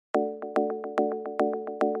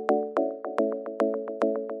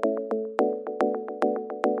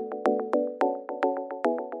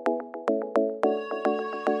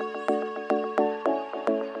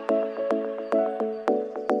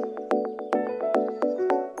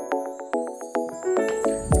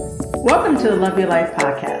Welcome to the Love Your Life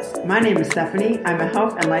podcast. My name is Stephanie. I'm a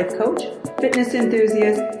health and life coach, fitness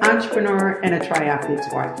enthusiast, entrepreneur, and a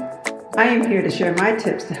triathlete's wife. I am here to share my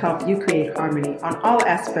tips to help you create harmony on all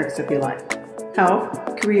aspects of your life: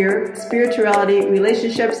 health, career, spirituality,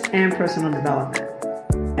 relationships, and personal development.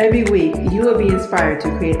 Every week, you will be inspired to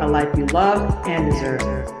create a life you love and deserve.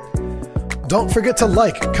 Don't forget to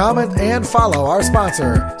like, comment, and follow our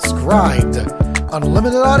sponsor, Scribed.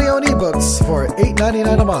 Unlimited audio and ebooks for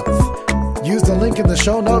 $8.99 a month. Use the link in the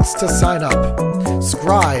show notes to sign up.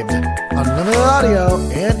 Scribed. Unlimited audio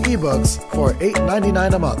and ebooks for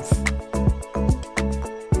 $8.99 a month.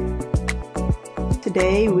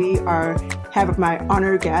 Today, we have my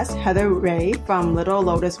honored guest, Heather Ray from Little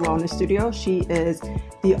Lotus Wellness Studio. She is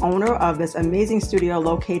the owner of this amazing studio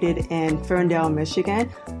located in Ferndale,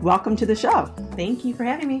 Michigan. Welcome to the show. Thank you for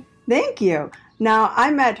having me. Thank you. Now, I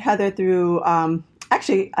met Heather through, I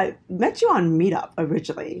met you on Meetup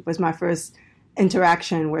originally. It was my first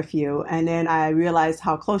interaction with you. And then I realized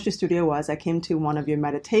how close your studio was. I came to one of your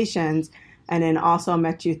meditations and then also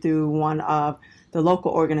met you through one of the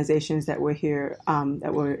local organizations that we're here,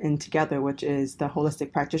 that we're in together, which is the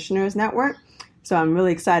Holistic Practitioners Network. So I'm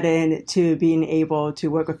really excited to being able to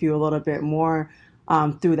work with you a little bit more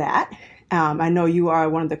through that. I know you are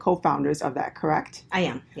one of the co-founders of that, correct? I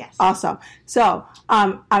am, yes. Awesome. So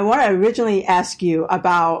I want to originally ask you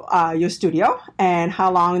about your studio and how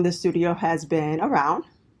long the studio has been around.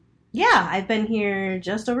 Yeah, I've been here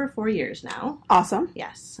just over 4 years now. Awesome.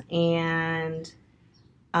 Yes, and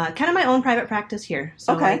kind of my own private practice here.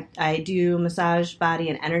 So okay. I do massage, body,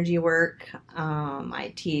 and energy work.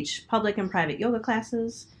 I teach public and private yoga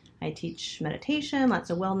classes. I teach meditation, lots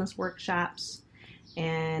of wellness workshops,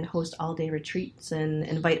 and host all-day retreats and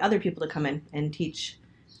invite other people to come in and teach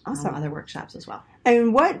other workshops as well.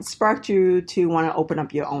 And what sparked you to want to open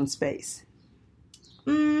up your own space?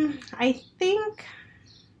 I think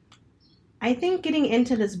getting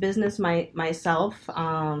into this business myself,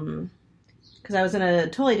 because I was in a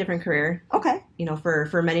totally different career. Okay.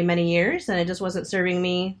 For many, many years, and it just wasn't serving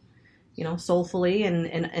me, soulfully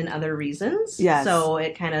and other reasons. Yes. So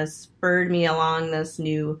it kind of spurred me along this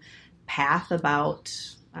new path about,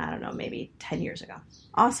 I don't know, maybe 10 years ago.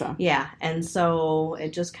 Awesome. Yeah. And so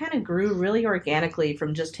it just kind of grew really organically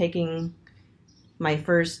from just taking my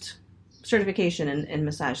first certification in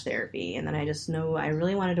massage therapy. And then I just knew I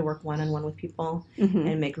really wanted to work one-on-one with people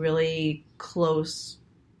and make really close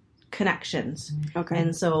connections. Okay.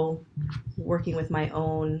 And so working with my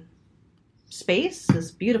own space,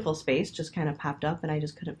 this beautiful space, just kind of popped up and I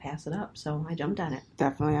just couldn't pass it up. So I jumped on it.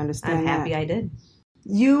 Definitely understand I'm happy that. I did.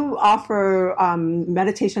 You offer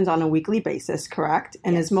meditations on a weekly basis, correct?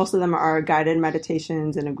 And Yes. most of them are guided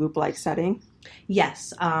meditations in a group-like setting?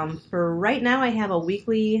 Yes. For right now, I have a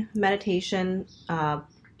weekly meditation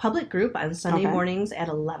public group on Sunday mornings at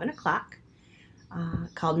 11 o'clock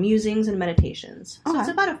called Musings and Meditations. So it's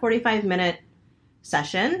about a 45-minute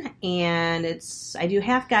session, and I do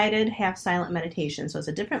half guided, half silent meditation. So it's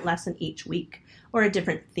a different lesson each week or a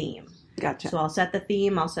different theme. Gotcha. So I'll set the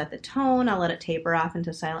theme, I'll set the tone, I'll let it taper off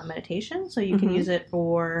into silent meditation. So you can use it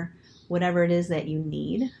for whatever it is that you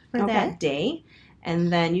need for that day.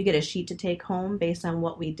 And then you get a sheet to take home based on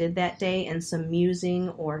what we did that day and some musing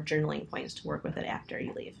or journaling points to work with it after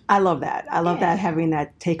you leave. I love that. I love that, having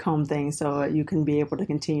that take-home thing so you can be able to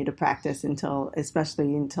continue to practice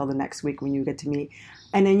especially until the next week when you get to meet.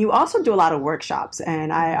 And then you also do a lot of workshops.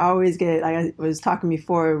 And I always like I was talking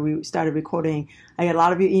before we started recording, I get a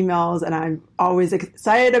lot of your emails and I'm always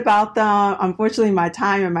excited about them. Unfortunately, my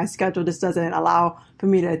time and my schedule just doesn't allow for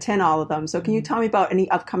me to attend all of them. So can you tell me about any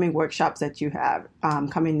upcoming workshops that you have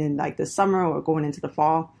coming in like this summer or going into the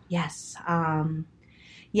fall? Yes.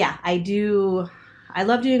 Yeah, I do. I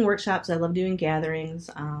love doing workshops. I love doing gatherings,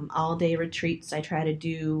 all-day retreats. I try to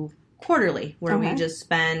do quarterly where we just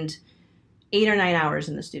spend 8 or 9 hours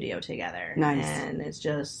in the studio together. Nice. And it's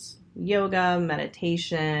just yoga,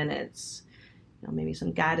 meditation. It's maybe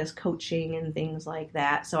some goddess coaching and things like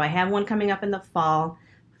that. So I have one coming up in the fall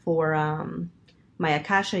for my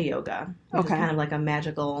Akasha yoga, which is kind of like a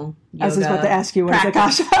magical yoga. I was just about to ask you, what is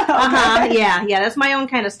Akasha? Yeah, that's my own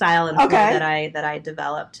kind of style and flow that I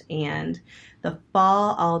developed. And the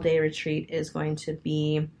fall all-day retreat is going to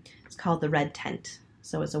be, it's called the Red Tent.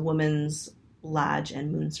 So it's a woman's lodge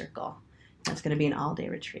and moon circle. That's going to be an all-day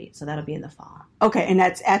retreat. So that'll be in the fall. Okay, and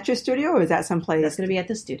that's at your studio or is that someplace? That's going to be at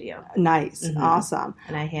the studio. Nice. Awesome.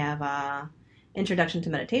 And I have a Introduction to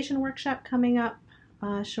Meditation workshop coming up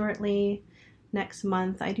shortly next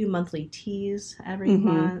month. I do monthly teas every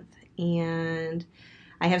month. And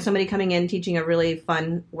I have somebody coming in teaching a really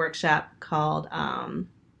fun workshop called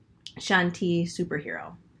Shanti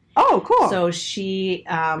Superhero. Oh, cool. So she,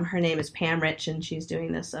 her name is Pam Rich, and she's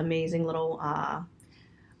doing this amazing little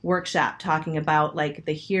workshop talking about like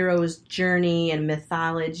the hero's journey and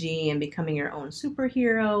mythology and becoming your own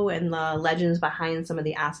superhero and the legends behind some of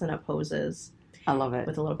the asana poses. I love it.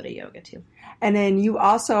 With a little bit of yoga too. And then you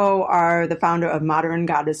also are the founder of Modern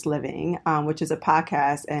Goddess Living, which is a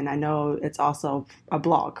podcast, and I know it's also a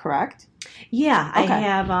blog, correct? Yeah, Okay. I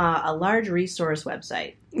have a large resource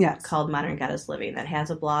website Yes. called Modern Goddess Living that has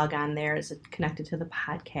a blog on there. It's connected to the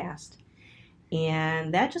podcast.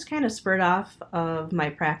 And that just kind of spurred off of my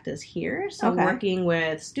practice here. So working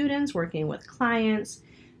with students, working with clients,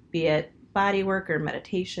 be it body work or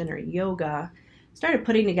meditation or yoga, started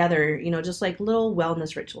putting together, just like little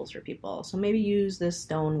wellness rituals for people. So maybe use this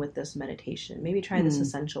stone with this meditation. Maybe try this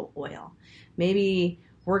essential oil. Maybe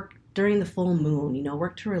work during the full moon,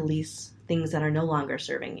 work to release things that are no longer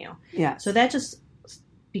serving you. Yeah. So that just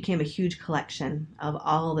became a huge collection of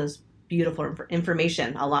all this beautiful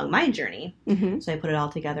information along my journey. Mm-hmm. So I put it all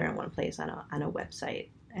together in one place on a website.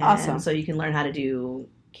 And Awesome. so you can learn how to do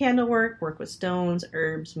candle work with stones,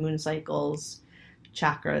 herbs, moon cycles,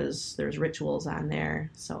 chakras. There's rituals on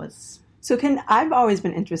there. So I've always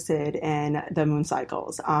been interested in the moon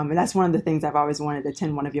cycles. And that's one of the things I've always wanted to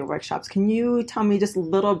attend one of your workshops. Can you tell me just a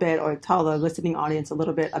little bit, or tell the listening audience a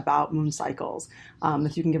little bit about moon cycles?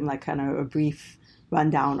 If you can give them like kind of a brief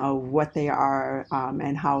rundown of what they are,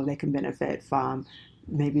 and how they can benefit from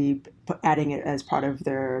maybe adding it as part of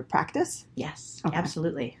their practice? Yes, okay.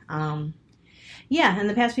 Absolutely. In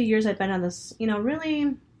the past few years I've been on this,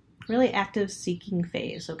 really, really active seeking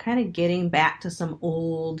phase. So kind of getting back to some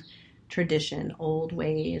old tradition, old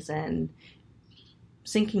ways, and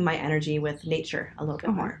syncing my energy with nature a little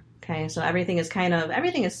bit more. Okay. So everything is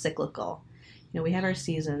cyclical. We have our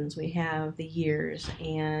seasons, we have the years,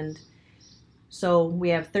 and so we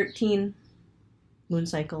have 13 moon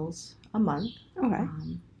cycles a month. Okay.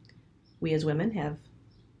 We as women have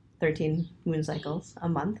 13 moon cycles a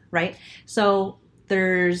month, right? So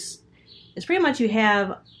it's pretty much you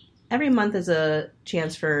have, every month is a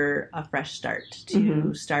chance for a fresh start,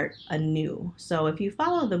 to start anew. So if you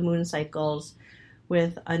follow the moon cycles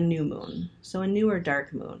with a new moon, so a new or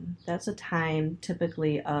dark moon, that's a time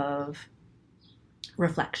typically of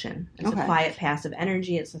reflection. It's a quiet, passive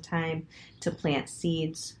energy. It's a time to plant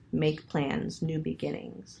seeds, make plans, new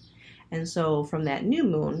beginnings. And so from that new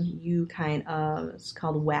moon, you it's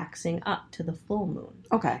called waxing up to the full moon.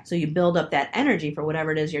 Okay. So you build up that energy for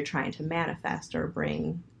whatever it is you're trying to manifest or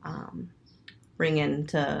bring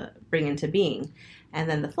into being. And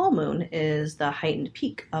then the full moon is the heightened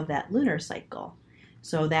peak of that lunar cycle.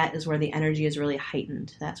 So that is where the energy is really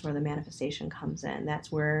heightened. That's where the manifestation comes in.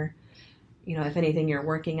 That's where, if anything you're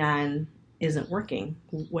working on isn't working,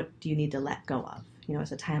 what do you need to let go of?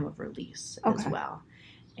 It's a time of release as well.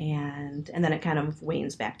 And then it kind of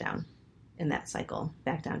wanes back down in that cycle,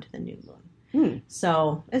 back down to the new moon.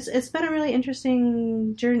 So it's been a really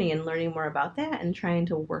interesting journey in learning more about that and trying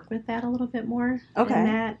to work with that a little bit more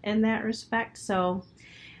in that respect. So,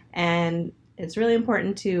 and it's really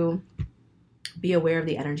important to be aware of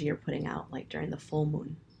the energy you're putting out, like during the full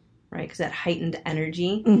moon, right? Because that heightened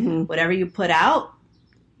energy, whatever you put out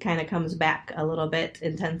kind of comes back a little bit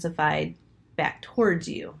intensified back towards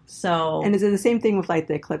you. So, and is it the same thing with like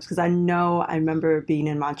the eclipse? Because I remember being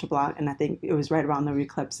in Mantra Block, and I think it was right around the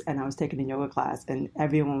eclipse, and I was taking a yoga class, and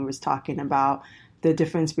everyone was talking about the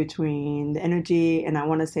difference between the energy, and I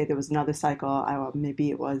want to say there was another cycle,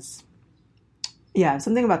 maybe it was,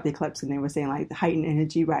 something about the eclipse, and they were saying like the heightened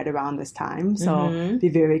energy right around this time. So be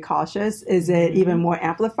very cautious. Is it even more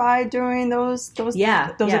amplified during those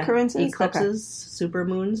occurrences? Eclipses, super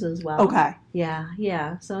moons as well. Okay.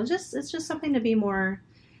 Yeah. So it's just something to be more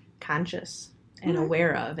conscious and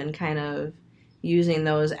aware of, and kind of using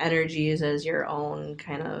those energies as your own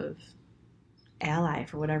kind of ally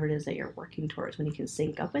for whatever it is that you're working towards. When you can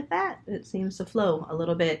sync up with that, it seems to flow a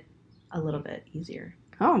little bit easier.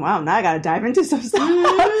 Oh, wow. Now I got to dive into some stuff.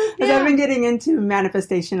 Because I've been getting into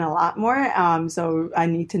manifestation a lot more. So I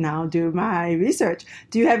need to now do my research.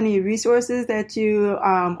 Do you have any resources that you,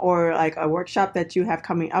 or like a workshop that you have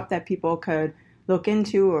coming up that people could look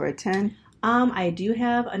into or attend? I do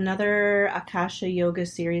have another Akasha Yoga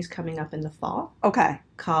series coming up in the fall. Okay.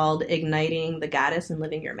 Called Igniting the Goddess and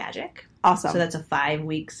Living Your Magic. Awesome. So that's a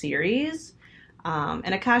 5-week series.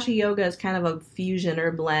 And Akasha Yoga is kind of a fusion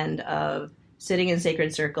or blend of sitting in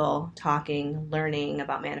sacred circle, talking, learning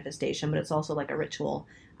about manifestation, but it's also like a ritual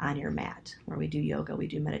on your mat where we do yoga, we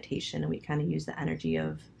do meditation, and we kind of use the energy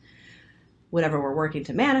of whatever we're working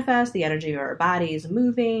to manifest, the energy of our bodies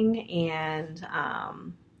moving, and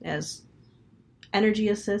as energy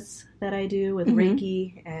assists that I do with Mm-hmm.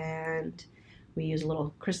 Reiki, and we use a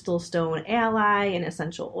little crystal stone ally and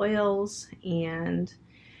essential oils. And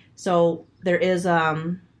so there is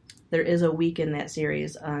a week in that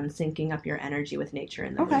series on syncing up your energy with nature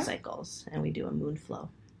and the moon cycles, and we do a moon flow.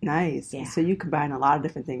 Nice. Yeah. So you combine a lot of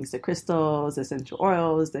different things: the crystals, the essential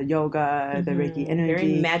oils, the yoga, the Reiki energy.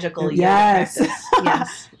 Very magical yoga Yes. practice.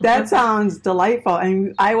 Yes. That sounds delightful.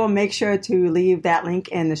 And I will make sure to leave that link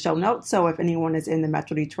in the show notes. So if anyone is in the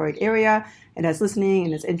Metro Detroit area and is listening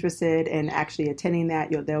and is interested in actually attending that,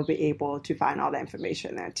 they'll be able to find all the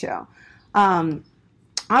information there too.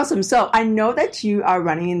 Awesome. So I know that you are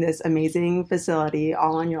running this amazing facility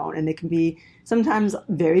all on your own, and it can be sometimes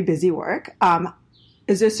very busy work.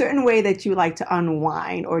 Is there a certain way that you like to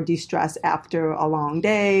unwind or de-stress after a long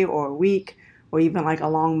day or a week or even like a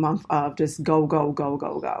long month of just go, go, go,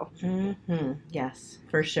 go, go? Mm-hmm. Yes,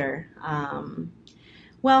 for sure.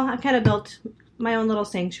 Well, I've kind of built my own little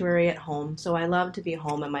sanctuary at home, so I love to be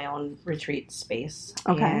home in my own retreat space.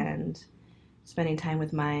 Okay. And spending time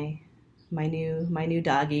with my new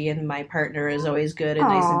doggie and my partner is always good and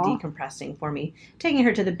nice and decompressing for me. Taking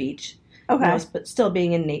her to the beach. Okay. But still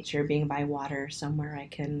being in nature, being by water somewhere I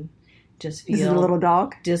can just feel Is it a little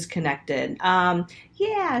dog? disconnected.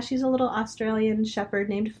 Yeah, she's a little Australian shepherd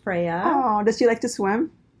named Freya. Oh, does she like to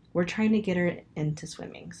swim? We're trying to get her into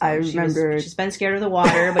swimming. So I remember she's been scared of the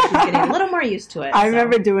water, but she's getting a little more used to it. I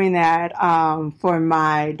remember doing that for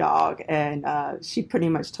my dog, and she pretty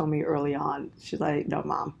much told me early on, she's like, "No,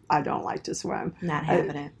 Mom, I don't like to swim." Not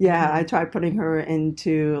having it. Yeah, I tried putting her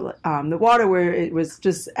into the water where it was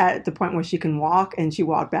just at the point where she can walk, and she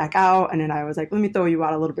walked back out, and then I was like, "Let me throw you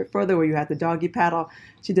out a little bit further where you had the doggy paddle."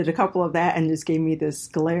 She did a couple of that and just gave me this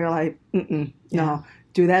glare like, no.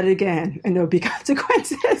 Do that again, and there'll be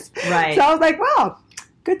consequences. Right. So I was like, "Wow,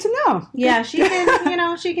 good to know." Yeah, she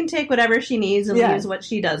can, she can take whatever she needs and use what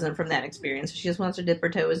she doesn't from that experience. If she just wants to dip her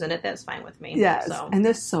toes in it, that's fine with me. Yes, So. and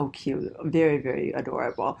they're so cute, very, very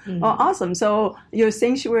adorable. Mm-hmm. Well, awesome. So your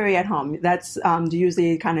sanctuary at home, that's do you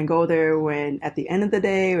usually kind of go there when at the end of the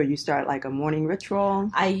day, or you start like a morning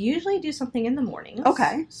ritual? I usually do something in the mornings.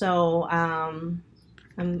 Okay. So I'm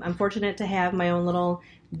fortunate to have my own little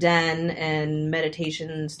den and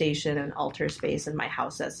meditation station and altar space in my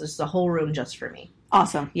house. That's just a whole room just for me.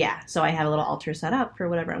 Awesome. Yeah, so I have a little altar set up for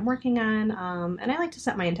whatever I'm working on, and I like to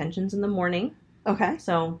set my intentions in the morning. Okay.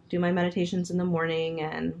 So do my meditations in the morning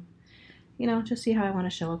and, just see how I want to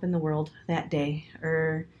show up in the world that day.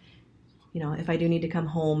 Or, if I do need to come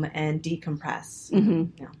home and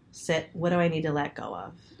decompress, sit, what do I need to let go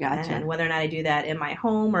of? Gotcha. And whether or not I do that in my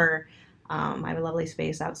home or I have a lovely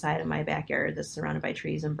space outside of my backyard that's surrounded by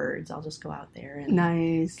trees and birds. I'll just go out there and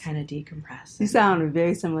nice. Kind of decompress. You sound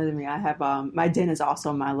very similar to me. I have my den is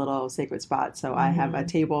also my little sacred spot. So I have a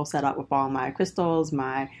table set up with all my crystals,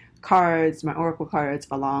 my cards, my oracle cards,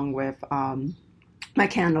 along with my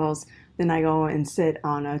candles. Then I go and sit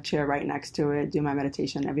on a chair right next to it, do my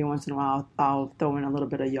meditation. Every once in a while, I'll throw in a little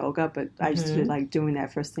bit of yoga, but I used to like doing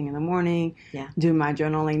that first thing in the morning, do my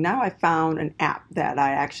journaling. Now I found an app that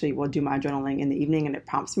I actually will do my journaling in the evening, and it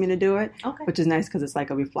prompts me to do it, which is nice because it's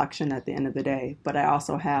like a reflection at the end of the day. But I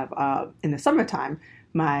also have, in the summertime,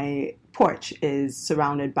 my porch is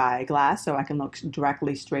surrounded by glass, so I can look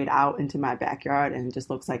directly straight out into my backyard, and it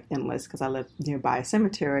just looks like endless because I live nearby a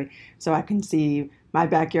cemetery, so I can see my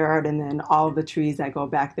backyard and then all of the trees that go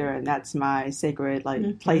back there, and that's my sacred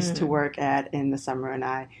place to work at in the summer, and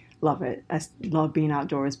I love it. I love being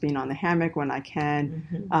outdoors, being on the hammock when I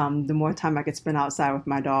can. The more time I could spend outside with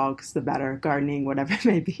my dogs, the better. Gardening, whatever it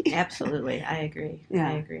may be. Absolutely. I agree. Yeah.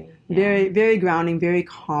 I agree. Yeah. Very, very grounding, very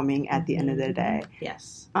calming at the end of the day.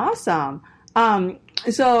 Yes. Awesome.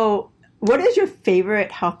 So what is your favorite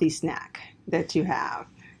healthy snack that you have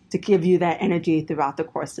to give you that energy throughout the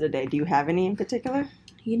course of the day? Do you have any in particular?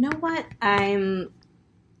 You know what I'm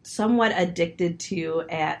somewhat addicted to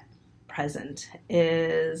at present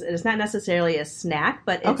is, it is not necessarily a snack,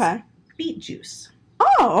 but it's beet juice.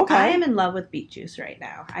 Oh, okay. I am in love with beet juice right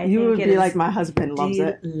now. I you think would it be is like my husband loves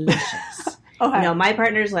it. Delicious. Okay. My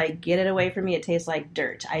partner's like, get it away from me. It tastes like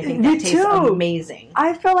dirt. I think that tastes amazing.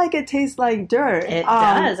 I feel like it tastes like dirt. It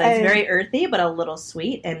does. It's very earthy, but a little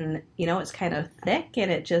sweet. And, it's kind of thick.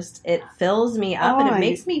 And it fills me up. And it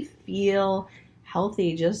makes me feel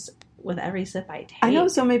healthy just with every sip I take. I know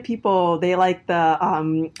so many people, they like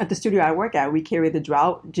the, at the studio I work at, we carry the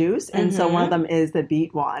drought juice. And so one of them is the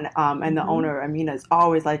beet one. And the owner, Amina, is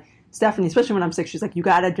always like, Stephanie, especially when I'm sick, she's like, you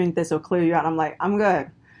got to drink this, it'll clear you out. I'm like, I'm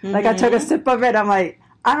good. Like, I took a sip of it. I'm like,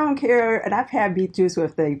 I don't care. And I've had beet juice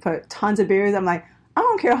with they put tons of berries. I'm like, I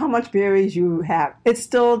don't care how much berries you have. It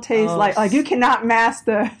still tastes like you cannot mask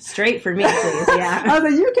the... Straight for me, please, yeah. I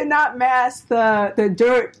was like, you cannot mask the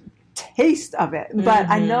dirt taste of it. But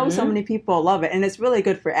I know so many people love it, and it's really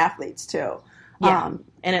good for athletes, too. Yeah.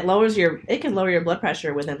 And it can lower your blood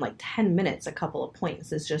pressure within like 10 minutes, a couple of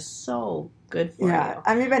points. It's just so good for you.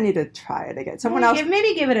 I maybe I need to try it again.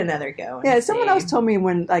 Maybe give it another go. Someone else told me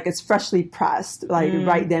when like it's freshly pressed, like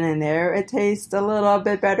right then and there, it tastes a little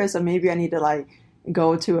bit better. So maybe I need to like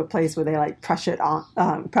go to a place where they like press it on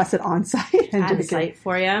site and on site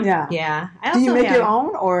for you. Yeah. I Do you make your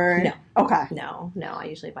own or no? Okay. No. I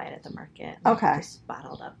usually buy it at the market. Okay. Just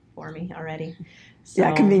bottled up for me already.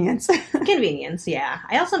 So, convenience. Convenience, yeah.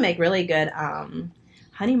 I also make really good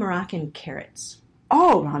honey Moroccan carrots.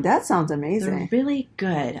 Oh, wow, that sounds amazing. They're really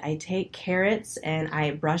good. I take carrots and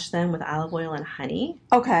I brush them with olive oil and honey.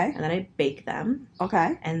 Okay. And then I bake them.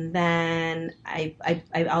 Okay. And then I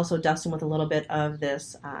also dust them with a little bit of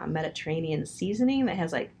this Mediterranean seasoning that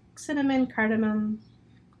has like cinnamon, cardamom,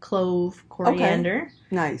 clove, coriander. Okay.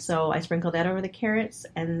 Nice. So I sprinkle that over the carrots,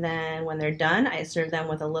 and then when they're done, I serve them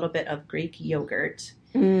with a little bit of Greek yogurt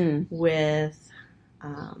with,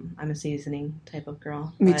 I'm a seasoning type of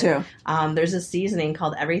girl. Me too. There's a seasoning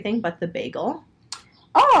called Everything But the Bagel.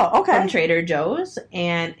 Oh, okay. From Trader Joe's,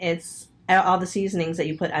 and it's all the seasonings that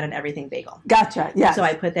you put on an everything bagel. Gotcha, yes. So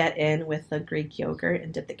I put that in with the Greek yogurt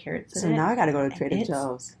and dip the carrots in it. So now I got to go to Trader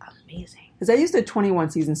Joe's. Amazing. Because I used the 21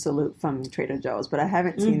 season salute from Trader Joe's, but I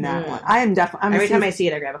haven't seen that one. I am definitely... Every time I see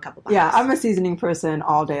it, I grab a couple bottles. Yeah, I'm a seasoning person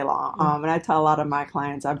all day long. And I tell a lot of my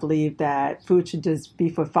clients, I believe that food should just be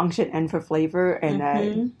for function and for flavor, and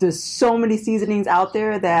that there's so many seasonings out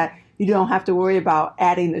there that you don't have to worry about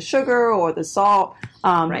adding the sugar or the salt.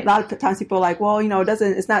 Right. A lot of times people are like, well,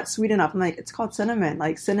 it's not sweet enough. I'm like, it's called cinnamon.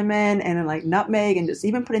 Like cinnamon and then like nutmeg, and just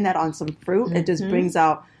even putting that on some fruit, it just brings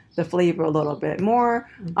out the flavor a little bit more.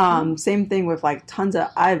 Same thing with like tons of,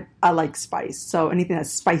 I like spice. So anything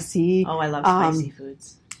that's spicy. Oh, I love spicy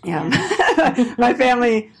foods. Yeah. my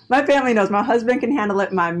family knows. My husband can handle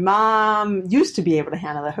it. My mom used to be able to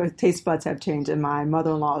handle it. Her taste buds have changed, and my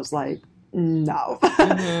mother-in-law is like, no.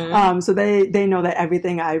 So they know that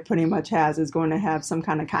everything I pretty much has is going to have some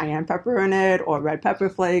kind of cayenne pepper in it or red pepper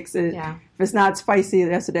flakes. If it's not spicy,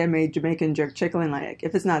 yesterday I made Jamaican jerk chicken. Like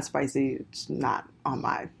if it's not spicy, it's not on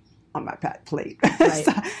my plate. Right.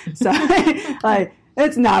 so like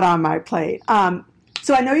it's not on my plate.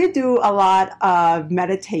 So I know you do a lot of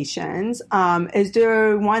meditations. Is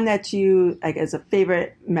there one that you like as a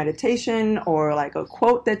favorite meditation or like a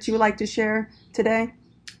quote that you would like to share today?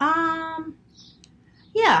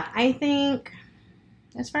 Yeah, I think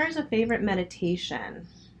as far as a favorite meditation,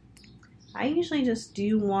 I usually just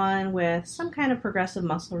do one with some kind of progressive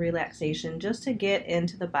muscle relaxation just to get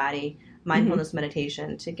into the body, mindfulness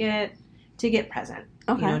meditation, to get present.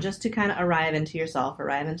 Okay. Just to kind of arrive into yourself,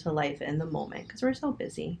 arrive into life in the moment, because we're so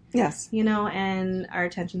busy. Yes. And our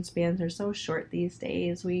attention spans are so short these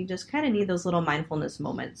days. We just kind of need those little mindfulness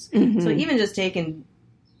moments. So even just taking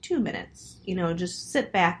 2 minutes, just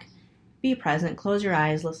sit back, be present, close your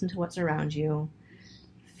eyes, listen to what's around you,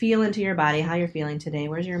 feel into your body, how you're feeling today,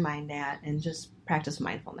 where's your mind at, and just practice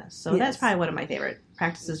mindfulness. So that's probably one of my favorite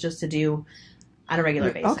practices just to do on a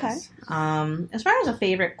regular basis. Okay. As far as a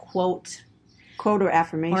favorite quote or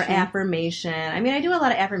affirmation. I mean, I do a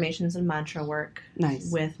lot of affirmations and mantra work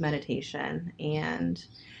with meditation. And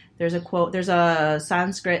there's a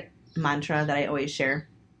Sanskrit mantra that I always share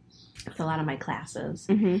with a lot of my classes.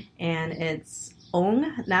 And it's Om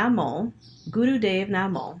Namo Gurudev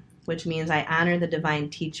Namo, which means I honor the divine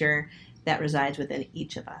teacher that resides within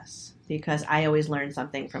each of us, because I always learn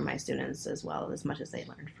something from my students as well, as much as they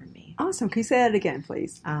learned from me. Awesome. Can you say that again,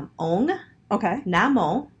 please? Om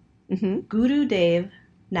Namo Gurudev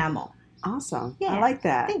Namo. Awesome. Yeah, I like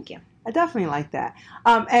that. Thank you. I definitely like that.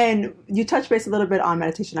 And you touched base a little bit on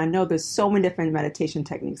meditation. I know there's so many different meditation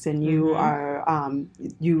techniques, and you are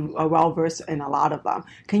well versed in a lot of them.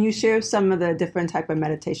 Can you share some of the different type of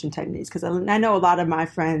meditation techniques? Because I know a lot of my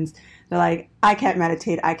friends, they're like, I can't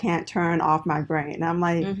meditate. I can't turn off my brain. And I'm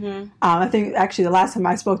like, I think actually the last time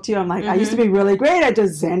I spoke to you, I'm like, I used to be really great at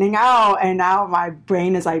just zenning out, and now my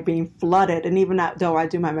brain is like being flooded. And even though I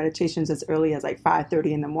do my meditations as early as like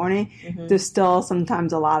 5:30 in the morning, there's still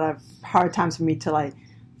sometimes a lot of hard times for me to like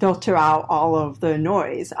filter out all of the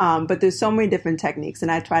noise. But there's so many different techniques,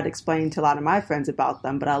 and I try to explain to a lot of my friends about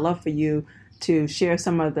them. But I'd love for you to share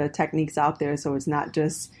some of the techniques out there, so it's not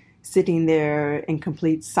just sitting there in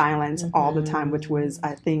complete silence all the time, which was,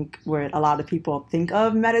 I think, where a lot of people think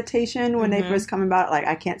of meditation when they first come about. Like,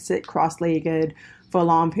 I can't sit cross-legged for a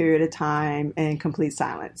long period of time in complete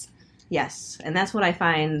silence. Yes, and that's what I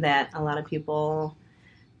find that a lot of people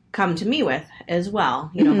come to me with as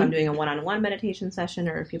well. You know, if I'm doing a one-on-one meditation session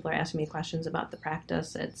or if people are asking me questions about the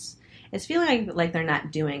practice, it's feeling like they're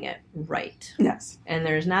not doing it right. Yes. And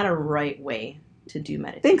there's not a right way to do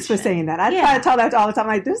meditation. Thanks for saying that. I try to tell that all the time.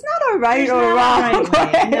 Like, there's not a right or wrong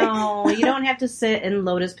way. No, you don't have to sit in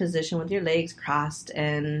lotus position with your legs crossed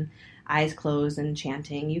and eyes closed and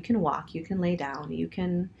chanting. You can walk. You can lay down. You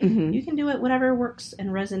can do it whatever works and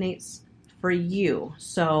resonates for you.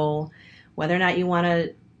 So whether or not you want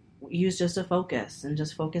to use just a focus and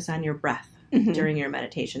just focus on your breath during your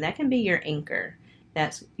meditation, that can be your anchor.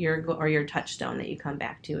 That's your touchstone that you come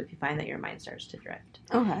back to if you find that your mind starts to drift.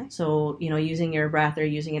 Okay. So, you know, using your breath or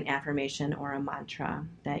using an affirmation or a mantra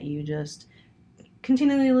that you just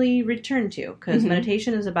continually return to, because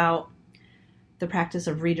meditation is about the practice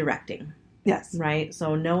of redirecting. Yes. Right?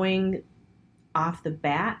 So knowing off the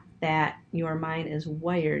bat that your mind is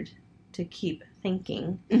wired to keep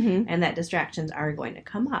thinking and that distractions are going to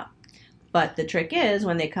come up. But the trick is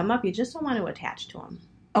when they come up, you just don't want to attach to them.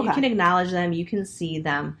 Okay. You can acknowledge them, you can see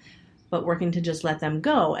them, but working to just let them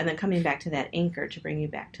go and then coming back to that anchor to bring you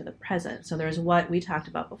back to the present. So there's what we talked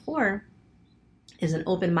about before is an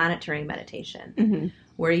open monitoring meditation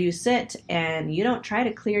where you sit and you don't try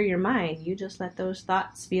to clear your mind. You just let those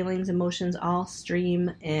thoughts, feelings, emotions all stream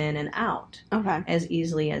in and out as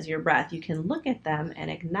easily as your breath. You can look at them and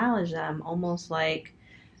acknowledge them almost like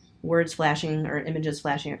words flashing or images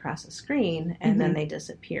flashing across the screen, and then they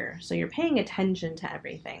disappear. So you're paying attention to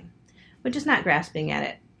everything, but just not grasping at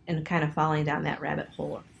it and kind of falling down that rabbit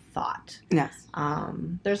hole of thought. Yes.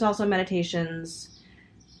 There's also meditations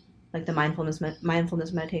like the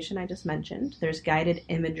mindfulness meditation I just mentioned. There's guided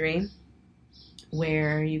imagery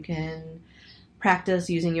where you can practice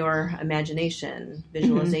using your imagination,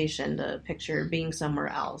 visualization to picture being somewhere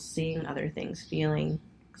else, seeing other things, feeling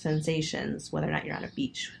sensations, whether or not you're on a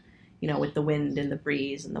beach, you know, with the wind and the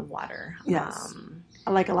breeze and the water. Yes. I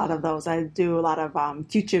like a lot of those. I do a lot of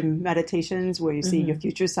future meditations where you see your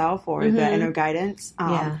future self or the inner guidance.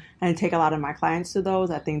 And I take a lot of my clients to those.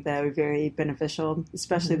 I think they're very beneficial,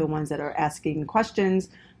 especially the ones that are asking questions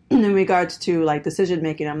in regards to like decision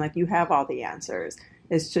making. I'm like, you have all the answers.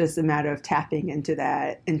 It's just a matter of tapping into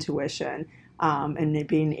that intuition. And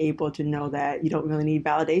being able to know that you don't really need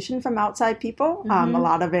validation from outside people. A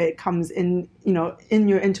lot of it comes in, you know, in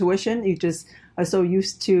your intuition. You just are so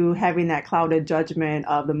used to having that clouded judgment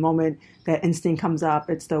of the moment that instinct comes up.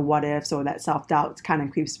 It's the what ifs or that self-doubt kind of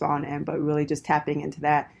creeps on in, but really just tapping into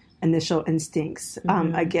that initial instincts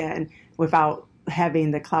again without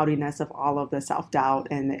having the cloudiness of all of the self-doubt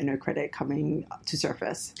and the inner critic coming to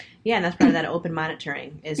surface. Yeah, and that's part of that open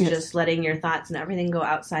monitoring is just letting your thoughts and everything go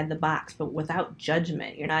outside the box, but without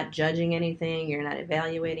judgment. You're not judging anything. You're not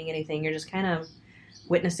evaluating anything. You're just kind of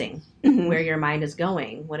witnessing where your mind is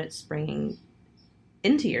going, what it's bringing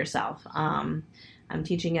into yourself. I'm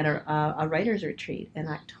teaching at a writer's retreat in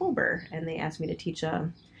October, and they asked me to teach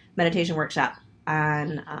a meditation workshop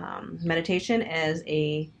on meditation as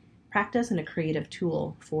a practice and a creative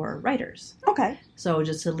tool for writers. Okay. So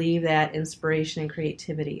just to leave that inspiration and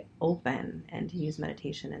creativity open and to use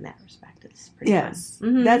meditation in that respect, it's pretty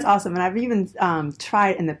fun. That's awesome. And I've even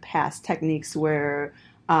tried in the past techniques where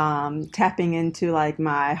tapping into like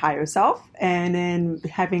my higher self and then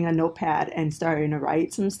having a notepad and starting to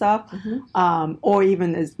write some stuff. Or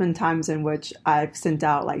even there's been times in which I've sent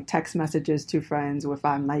out like text messages to friends if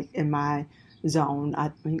I'm like in my zone. I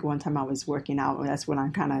think one time I was working out, and that's when I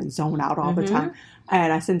kind of zone out all the time.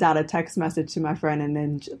 And I sent out a text message to my friend, and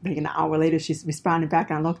then like an hour later, she responded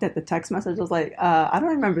back, and I looked at the text message. I was like, I don't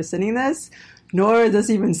remember sending this, nor does this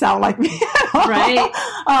even sound like me at all.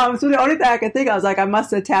 Right. So the only thing I could think of was like, I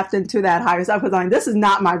must have tapped into that higher self because like, this is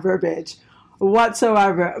not my verbiage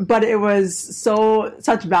whatsoever, but it was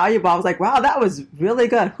such valuable. I was like, wow, that was really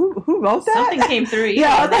good. Who wrote that? Something came through you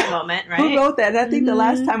at that moment, right? Who wrote that? And I think the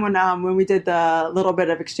last time when we did the little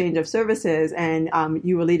bit of exchange of services and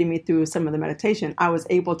you were leading me through some of the meditation, I was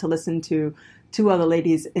able to listen to two other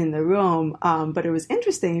ladies in the room, but it was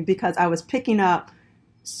interesting because I was picking up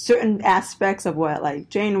certain aspects of what like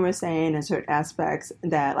Jane was saying and certain aspects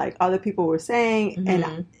that like other people were saying,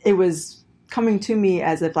 and it was coming to me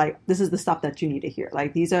as if like, this is the stuff that you need to hear.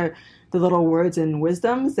 Like these are the little words and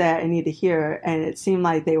wisdoms that I need to hear. And it seemed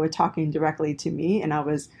like they were talking directly to me, and I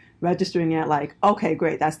was registering it like, okay,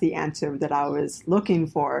 great. That's the answer that I was looking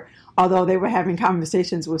for. Although they were having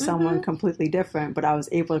conversations with someone completely different, but I was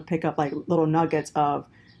able to pick up like little nuggets of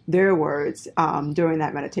their words during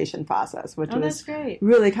that meditation process, which was that's great.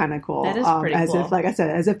 Really kind of cool. That is pretty as cool. If, like I said,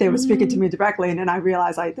 as if they were speaking to me directly, and then I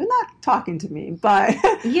realized like they're not talking to me, but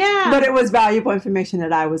but it was valuable information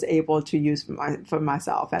that I was able to use for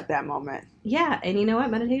myself at that moment. Yeah, and you know what?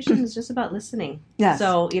 Meditation is just about listening. Yes.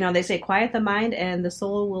 So, they say quiet the mind and the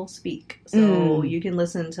soul will speak. So you can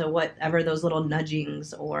listen to whatever those little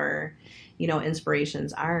nudgings or,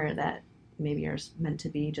 inspirations are that maybe are meant to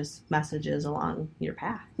be just messages along your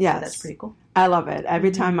path. Yes. So that's pretty cool. I love it. Every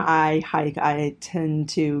time I hike, I tend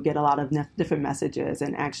to get a lot of different messages.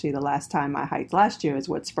 And actually, the last time I hiked last year is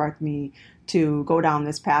what sparked me to go down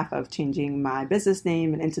this path of changing my business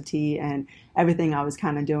name and entity and everything I was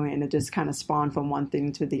kind of doing. And it just kind of spawned from one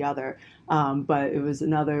thing to the other. But it was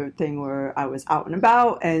another thing where I was out and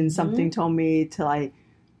about and something told me to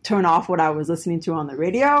turn off what I was listening to on the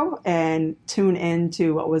radio and tune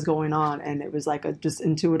into what was going on. And it was like a just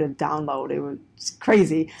intuitive download. It was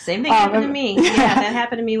crazy. Same thing happened to me. Yeah, that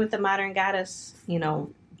happened to me with the Modern Goddess,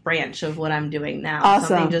 branch of what I'm doing now. Awesome.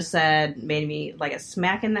 Something just made me like a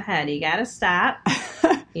smack in the head. You got to stop.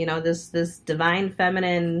 This divine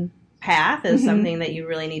feminine path is something that you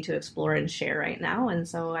really need to explore and share right now. And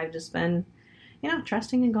so I've just been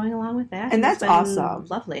trusting and going along with that. And that's awesome.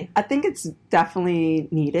 Lovely. I think it's definitely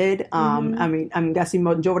needed. I mean, I'm guessing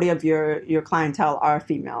majority of your clientele are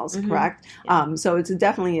females, correct? Yeah. So it's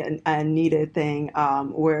definitely a needed thing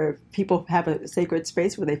where people have a sacred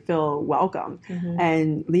space where they feel welcome.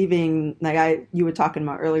 And leaving, you were talking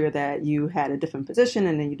about earlier that you had a different position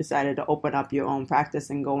and then you decided to open up your own practice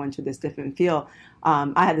and go into this different field.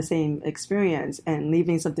 I had the same experience and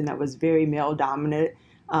leaving something that was very male dominant.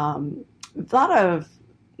 A lot of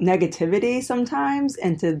negativity sometimes,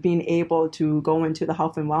 and to being able to go into the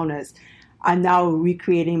health and wellness. I'm now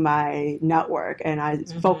recreating my network, and I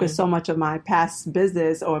focus so much of my past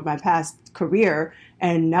business or my past career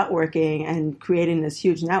and networking and creating this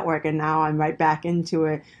huge network. And now I'm right back into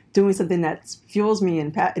it, doing something that fuels me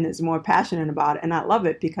and is more passionate about it. And I love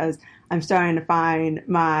it because I'm starting to find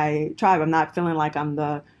my tribe. I'm not feeling like I'm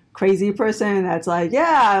the crazy person that's like,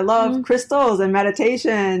 I love crystals and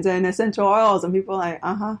meditations and essential oils, and people are like,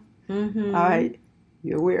 all right,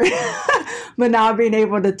 you're weird. But now being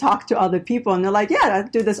able to talk to other people, and they're like, I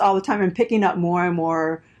do this all the time, and picking up more and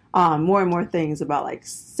more things about like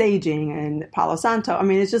saging and Palo Santo. I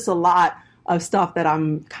mean, it's just a lot of stuff that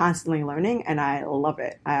I'm constantly learning, and I love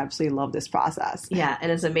it. I absolutely love this process. Yeah,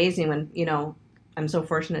 and it's amazing when I'm so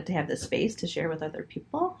fortunate to have this space to share with other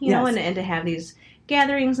people, and to have these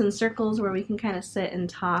gatherings and circles where we can kind of sit and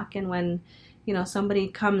talk. And when, somebody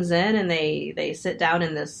comes in and they sit down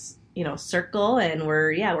in this, circle and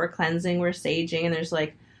we're cleansing, we're saging, and there's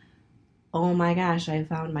like, oh my gosh, I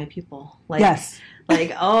found my people.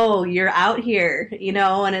 Oh, you're out here,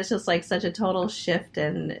 and it's just like such a total shift,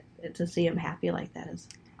 and to see them happy like that is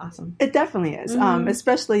awesome. It definitely is.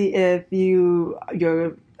 Especially if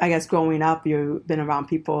you're, I guess, growing up, you've been around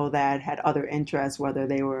people that had other interests, whether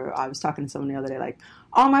I was talking to someone the other day, like,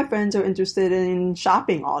 all my friends are interested in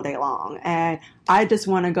shopping all day long, and I just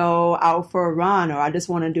want to go out for a run, or I just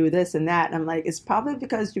want to do this and that. And I'm like, it's probably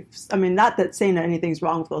because not that saying that anything's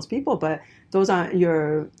wrong with those people, but those aren't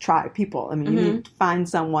your tribe people. I mean, you need to find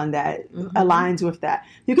someone that aligns with that.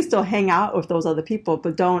 You can still hang out with those other people,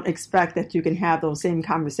 but don't expect that you can have those same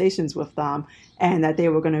conversations with them and that they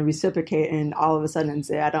were going to reciprocate and all of a sudden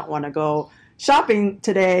say, I don't want to go shopping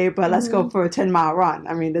today, but let's go for a 10-mile run.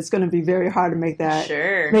 I mean, it's going to be very hard to make that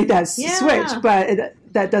switch, but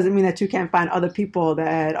that doesn't mean that you can't find other people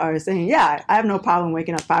that are saying, I have no problem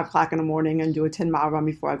waking up 5 o'clock in the morning and do a 10-mile run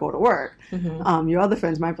before I go to work. Your other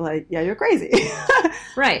friends might be like, you're crazy.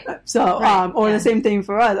 Right. So, the same thing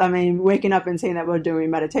for us. I mean, waking up and saying that we're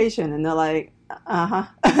doing meditation, and they're like,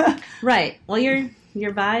 Right. Well, your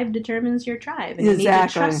vibe determines your tribe, and you need to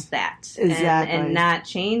trust that and not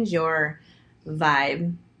change your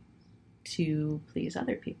vibe to please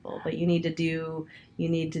other people. But you need to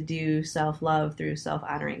do self-love through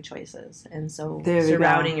self-honoring choices, and so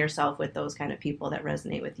surrounding yourself with those kind of people that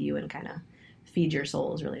resonate with you and kind of feed your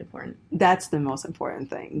soul is really important. That's the most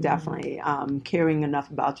important thing, definitely. Caring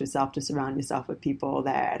enough about yourself to surround yourself with people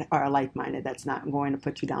that are like-minded, that's not going to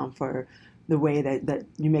put you down for the way that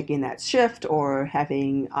you're making that shift, or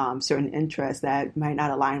having certain interests that might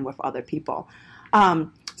not align with other people.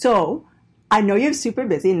 So I know you're super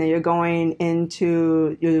busy, and then you're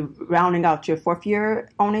rounding out your 4th year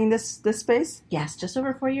owning this space? Yes, just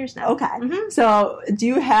over 4 years now. Okay. So do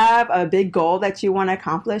you have a big goal that you want to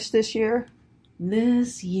accomplish this year?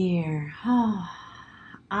 This year?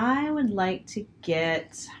 I would like to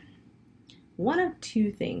get one of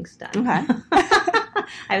 2 things done. Okay.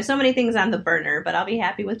 I have so many things on the burner, but I'll be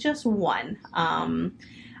happy with just one.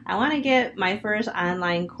 I want to get my first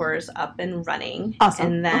online course up and running. Awesome.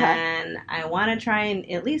 And then I want to try and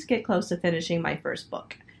at least get close to finishing my first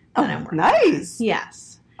book that I'm working on. Nice.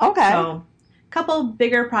 Yes. Okay. So, a couple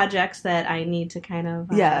bigger projects that I need to kind of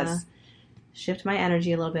shift my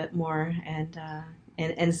energy a little bit more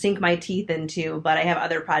and sink my teeth into. But I have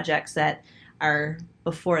other projects that are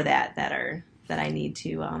before that I need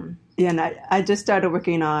to. Yeah, and I just started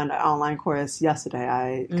working on an online course yesterday.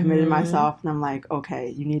 I committed myself, and I'm like, okay,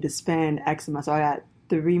 you need to spend X amount. So I got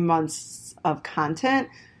 3 months of content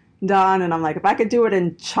done, and I'm like, if I could do it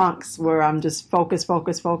in chunks where I'm just focused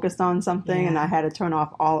on something, and I had to turn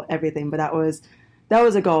off everything. But that was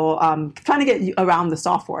a goal. Trying to get around the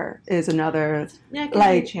software is another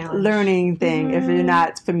learning thing. If you're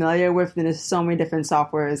not familiar with, then there's so many different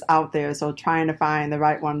softwares out there. So trying to find the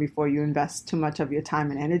right one before you invest too much of your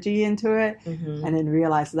time and energy into it, and then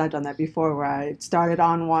realize that I've done that before, where I started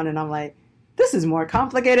on one and I'm like, this is more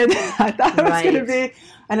complicated than I thought it was going to be.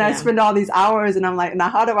 And I spend all these hours, and I'm like, now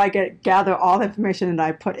how do I gather all the information that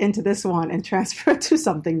I put into this one and transfer it to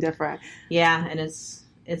something different? Yeah, and it's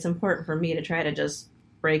important for me to try to just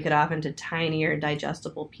break it off into tinier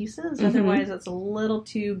digestible pieces. Otherwise, it's a little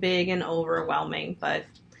too big and overwhelming. But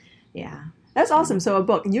yeah. That's awesome. So a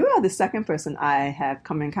book. You are the second person I have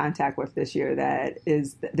come in contact with this year that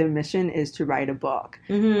is, their mission is to write a book.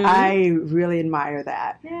 I really admire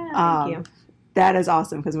that. Yeah, thank you. That is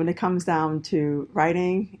awesome, because when it comes down to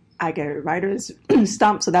writing, I get writer's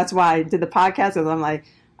stump. So that's why I did the podcast, because I'm like,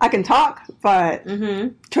 I can talk, but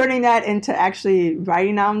turning that into actually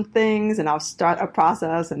writing down things, and I'll start a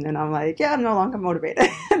process, and then I'm like, yeah, I'm no longer motivated.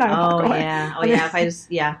 And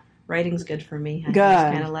writing's good for me. I can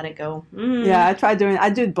just kind of let it go. Yeah, I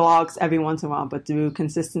do blogs every once in a while, but through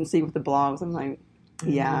consistency with the blogs, I'm like,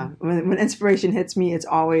 when inspiration hits me, it's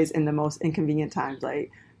always in the most inconvenient times,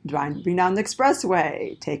 like driving down the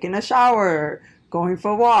expressway, taking a shower, going for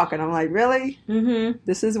a walk. And I'm like, really?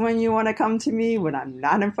 This is when you want to come to me, when I'm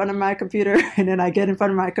not in front of my computer? And then I get in front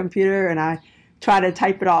of my computer and I try to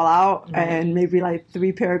type it all out, and maybe like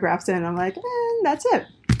 3 paragraphs in, I'm like, that's it.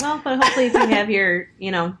 Well, but hopefully if you have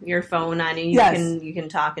your phone on you can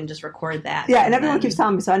talk and just record that. Yeah, and everyone keeps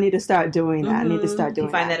telling me, so I need to start doing that. You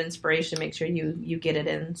find that inspiration, make sure you get it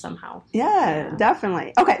in somehow. Yeah,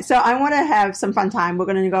 definitely. Okay, so I want to have some fun time. We're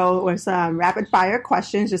going to go with some rapid fire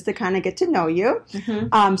questions just to kind of get to know you.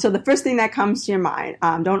 So the first thing that comes to your mind,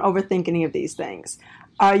 don't overthink any of these things.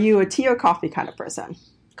 Are you a tea or coffee kind of person?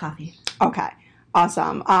 Coffee. Okay,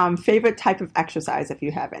 awesome. Favorite type of exercise, if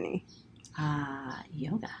you have any?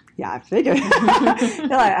 Yoga. Yeah, I figured. You're like,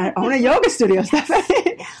 I own a yoga studio,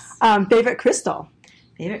 Stephanie. Yes. Favorite crystal?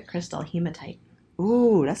 Favorite crystal, hematite.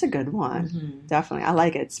 Ooh, that's a good one. Definitely. I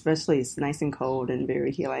like it, especially it's nice and cold and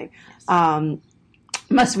very healing. Yes.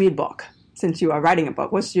 Must-read book, since you are writing a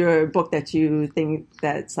book. What's your book that you think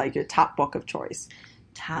that's like your top book of choice?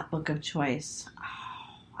 Top book of choice.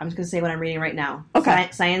 I'm just going to say what I'm reading right now. Okay.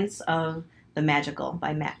 Science of the Magical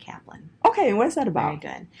by Matt Kaplan. Okay, and what is that about?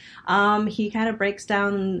 Very good. He kind of breaks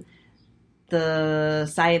down the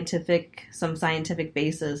some scientific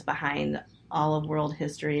basis behind all of world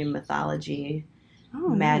history, mythology,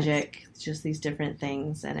 magic, just these different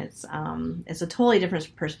things, and it's a totally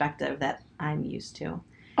different perspective that I'm used to.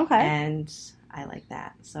 Okay, and I like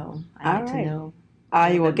that, so I like to know.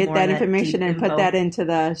 I will get that information and put that into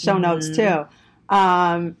the show notes too.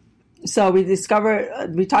 So we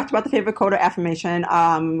talked about the favorite quote or affirmation.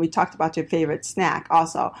 We talked about your favorite snack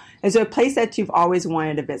also. Is there a place that you've always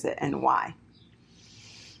wanted to visit, and why?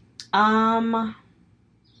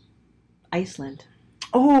 Iceland.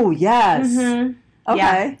 Oh, yes. Okay.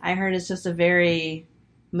 Yeah, I heard it's just a very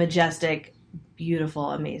majestic, beautiful,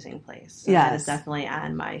 amazing place. So that is definitely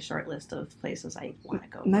on my short list of places I want to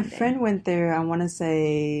go. My friend went there, I want to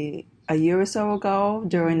say, a year or so ago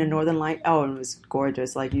during the Northern Light. Oh, it was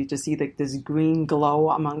gorgeous. Like, you just see this green glow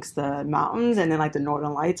amongst the mountains, and then like the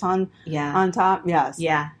Northern Lights on top. Yes.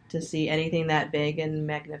 Yeah. To see anything that big and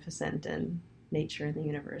magnificent and nature in the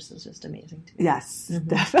universe is just amazing to me. Yes,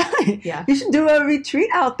 definitely. Yeah. You should do a retreat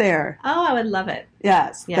out there. Oh, I would love it.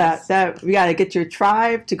 Yes. That we got to get your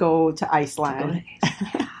tribe to go to Iceland.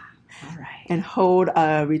 Yeah. All right. And hold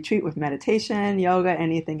a retreat with meditation, yoga,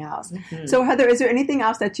 anything else. So, Heather, is there anything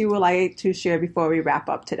else that you would like to share before we wrap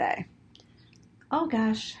up today? Oh,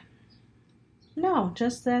 gosh. No,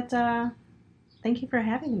 just that thank you for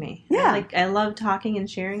having me. Yeah. I love talking and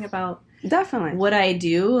sharing about definitely what I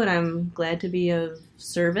do, and I'm glad to be of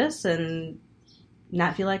service and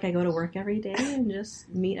not feel like I go to work every day and just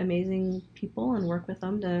meet amazing people and work with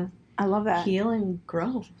them to I love that. heal and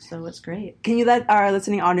grow. So it's great. Can you let our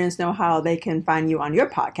listening audience know how they can find you on your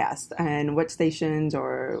podcast and what stations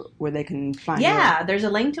or where they can find you? Yeah, there's a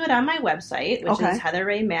link to it on my website, which is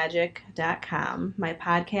heatherraymagic.com. My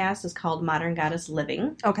podcast is called Modern Goddess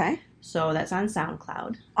Living. Okay. So that's on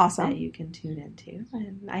SoundCloud. Awesome. That you can tune into.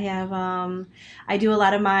 And I have, I do a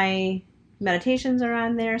lot of my meditations are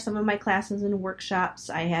on there, some of my classes and workshops.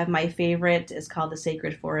 I have my favorite is called the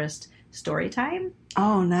Sacred Forest Story Time.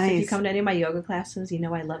 Oh, nice. So if you come to any of my yoga classes, you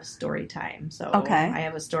know I love story time. So okay. I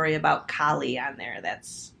have a story about Kali on there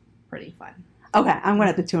that's pretty fun. Okay, I'm going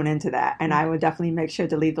to have to tune into that, and I will definitely make sure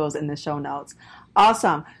to leave those in the show notes.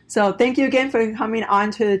 Awesome. So thank you again for coming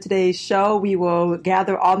on to today's show. We will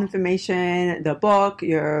gather all the information, the book,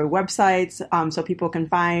 your websites, so people can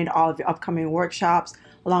find all of your upcoming workshops,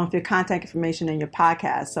 along with your contact information and your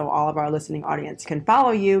podcast, so all of our listening audience can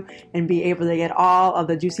follow you and be able to get all of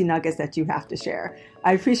the juicy nuggets that you have to share.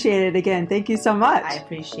 I appreciate it again. Thank you so much. I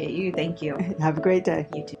appreciate you. Thank you. Have a great day.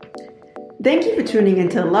 You too. Thank you for tuning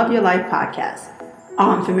into Love Your Life podcast.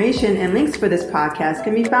 All information and links for this podcast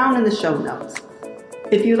can be found in the show notes.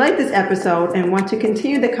 If you like this episode and want to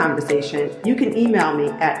continue the conversation, you can email me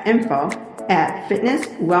at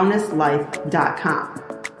info@fitnesswellnesslife.com.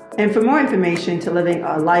 And for more information to living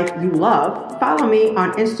a life you love, follow me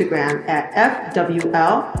on Instagram at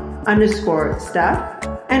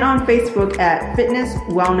FWL_Steph and on Facebook at Fitness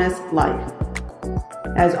Wellness Life.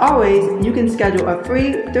 As always, you can schedule a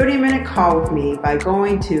free 30-minute call with me by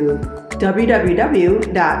going to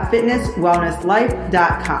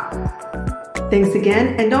www.fitnesswellnesslife.com. Thanks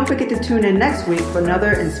again, and don't forget to tune in next week for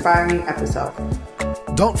another inspiring episode.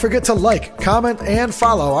 Don't forget to like, comment, and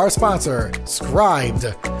follow our sponsor,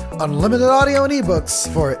 Scribed. Unlimited audio and ebooks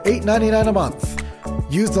for $8.99 a month.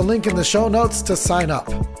 Use the link in the show notes to sign up.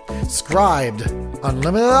 Scribed.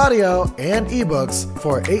 Unlimited audio and ebooks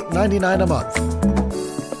for $8.99 a month.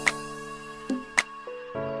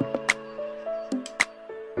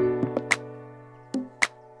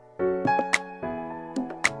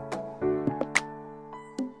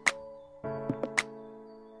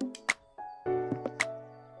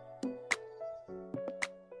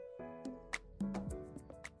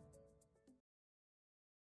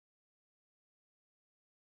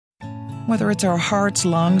 Whether it's our hearts,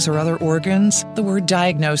 lungs, or other organs, the word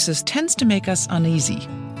diagnosis tends to make us uneasy.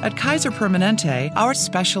 At Kaiser Permanente, our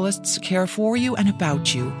specialists care for you and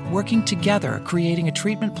about you, working together, creating a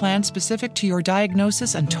treatment plan specific to your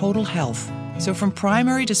diagnosis and total health. So from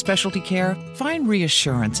primary to specialty care, find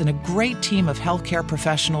reassurance in a great team of healthcare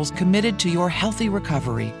professionals committed to your healthy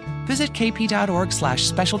recovery. Visit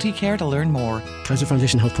kp.org/specialty care to learn more. Kaiser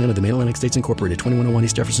Foundation Health Plan of the Mid-Atlantic States Incorporated, 2101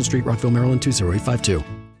 East Jefferson Street, Rockville, Maryland, 20852.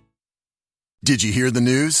 Did you hear the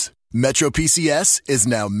news? Metro PCS is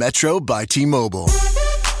now Metro by T-Mobile.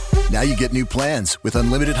 Now you get new plans with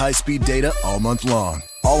unlimited high-speed data all month long,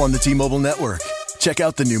 all on the T-Mobile network. Check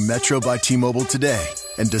out the new Metro by T-Mobile today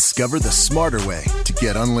and discover the smarter way to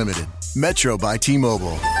get unlimited. Metro by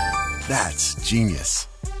T-Mobile. That's genius.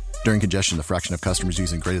 During congestion, the fraction of customers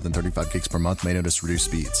using greater than 35 gigs per month may notice reduced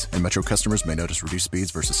speeds, and Metro customers may notice reduced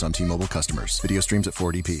speeds versus some T-Mobile customers. Video streams at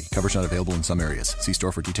 480p. Coverage not available in some areas. See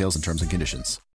store for details and terms and conditions.